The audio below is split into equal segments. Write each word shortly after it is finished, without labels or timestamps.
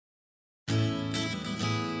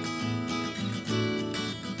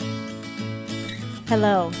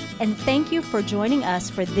Hello, and thank you for joining us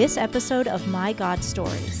for this episode of My God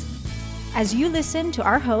Stories. As you listen to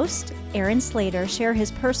our host, Aaron Slater, share his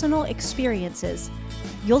personal experiences,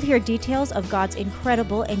 you'll hear details of God's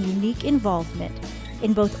incredible and unique involvement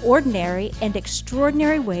in both ordinary and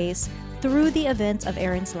extraordinary ways through the events of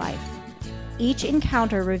Aaron's life, each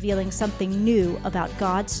encounter revealing something new about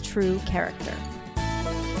God's true character.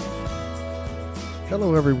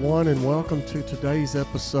 Hello, everyone, and welcome to today's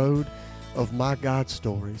episode of My God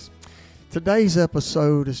Stories. Today's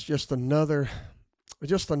episode is just another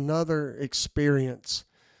experience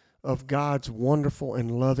of God's wonderful and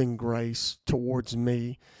loving grace towards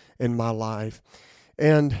me in my life.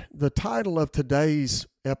 And the title of today's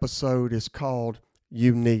episode is called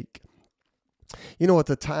Unique. You know, at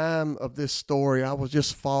the time of this story, I was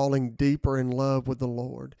just falling deeper in love with the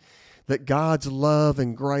Lord. That God's love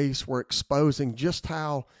and grace were exposing just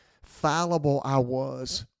how fallible I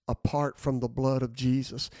was apart from the blood of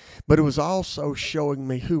Jesus. But it was also showing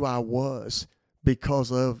me who I was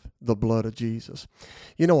because of the blood of Jesus.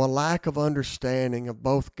 You know, a lack of understanding of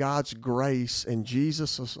both God's grace and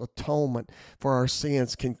Jesus' atonement for our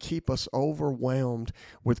sins can keep us overwhelmed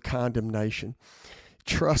with condemnation.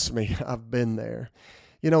 Trust me, I've been there.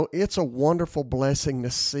 You know, it's a wonderful blessing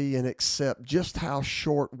to see and accept just how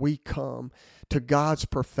short we come to God's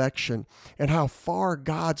perfection and how far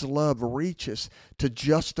God's love reaches to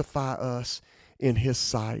justify us in His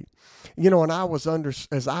sight. You know, and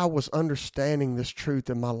as I was understanding this truth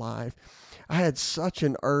in my life, I had such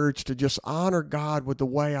an urge to just honor God with the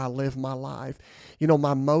way I live my life. You know,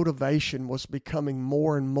 my motivation was becoming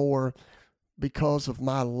more and more because of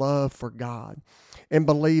my love for God. And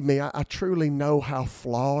believe me, I truly know how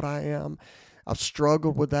flawed I am. I've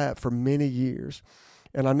struggled with that for many years.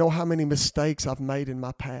 And I know how many mistakes I've made in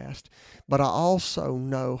my past. But I also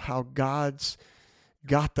know how God's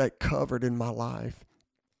got that covered in my life.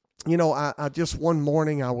 You know, I just one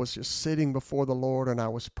morning I was just sitting before the Lord and I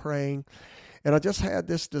was praying. And I just had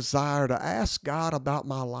this desire to ask God about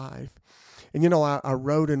my life. And you know, I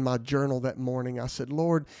wrote in my journal that morning, I said,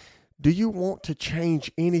 Lord, do you want to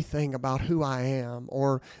change anything about who I am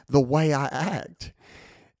or the way I act?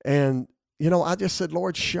 And, you know, I just said,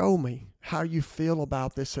 Lord, show me how you feel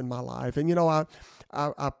about this in my life. And, you know,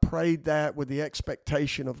 I prayed that with the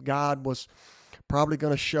expectation of God was probably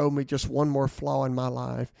going to show me just one more flaw in my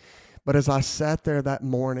life. But as I sat there that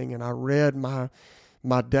morning and I read my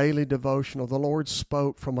daily devotional, the Lord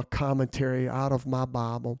spoke from a commentary out of my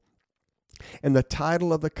Bible. And the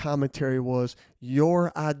title of the commentary was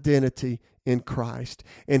Your Identity in Christ.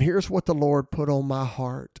 And here's what the Lord put on my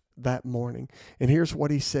heart that morning. And here's what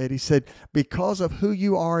He said. He said, because of who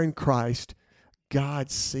you are in Christ, God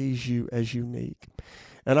sees you as unique.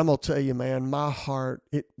 And I'm going to tell you, man, my heart,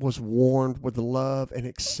 it was warmed with love and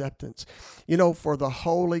acceptance. You know, for the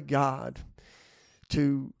holy God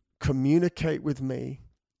to communicate with me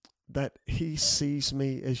that He sees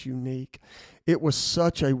me as unique. It was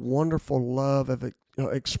such a wonderful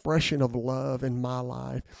expression of love in my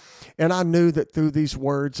life. And I knew that through these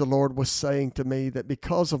words, the Lord was saying to me that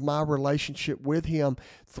because of my relationship with Him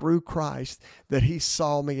through Christ, that He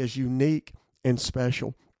saw me as unique and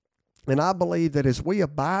special. And I believe that as we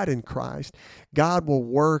abide in Christ, God will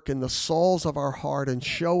work in the souls of our heart and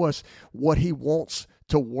show us what He wants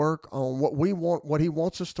to work on, what He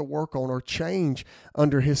wants us to work on or change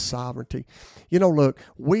under His sovereignty. You know, look,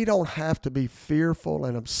 we don't have to be fearful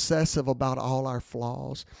and obsessive about all our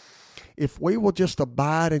flaws. If we will just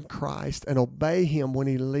abide in Christ and obey Him when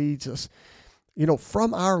He leads us, you know,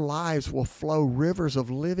 from our lives will flow rivers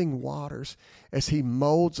of living waters as He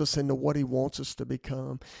molds us into what He wants us to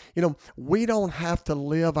become. You know, we don't have to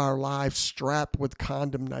live our lives strapped with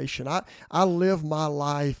condemnation. I live my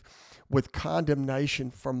life with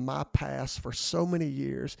condemnation from my past for so many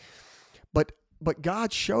years. But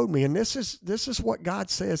God showed me, and this is what God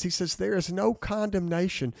says. He says, there is no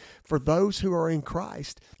condemnation for those who are in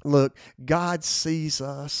Christ. Look, God sees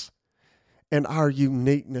us and our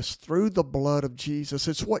uniqueness through the blood of Jesus.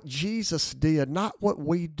 It's what Jesus did, not what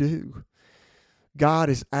we do. God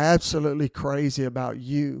is absolutely crazy about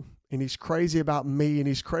you, and He's crazy about me, and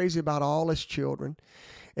He's crazy about all His children.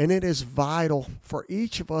 And it is vital for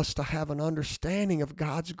each of us to have an understanding of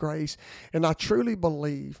God's grace. And I truly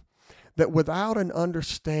believe that without an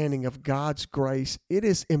understanding of God's grace, it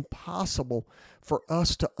is impossible for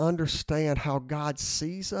us to understand how God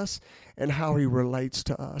sees us and how He relates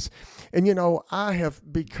to us. And, you know, I have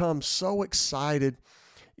become so excited,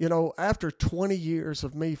 you know, after 20 years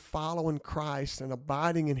of me following Christ and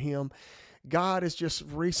abiding in Him, God has just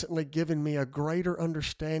recently given me a greater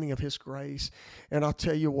understanding of His grace. And I'll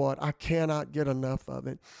tell you what, I cannot get enough of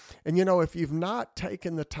it. And if you've not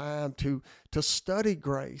taken the time to study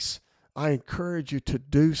grace, I encourage you to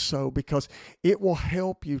do so, because it will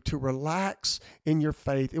help you to relax in your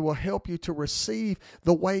faith. It will help you to receive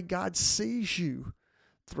the way God sees you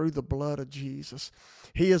through the blood of Jesus.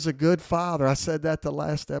 He is a good Father. I said that the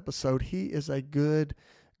last episode. He is a good,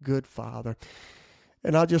 good Father.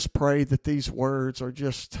 And I just pray that these words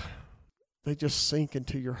they just sink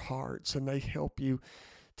into your hearts, and they help you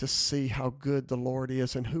to see how good the Lord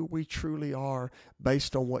is and who we truly are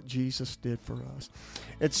based on what Jesus did for us.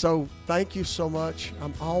 And so thank you so much.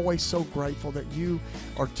 I'm always so grateful that you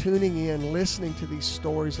are tuning in, listening to these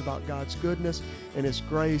stories about God's goodness and His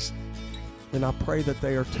grace. And I pray that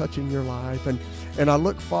they are touching your life. And I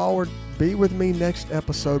look forward, be with me next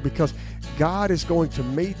episode, because God is going to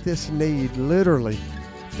meet this need literally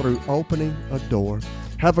through opening a door.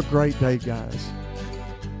 Have a great day, guys.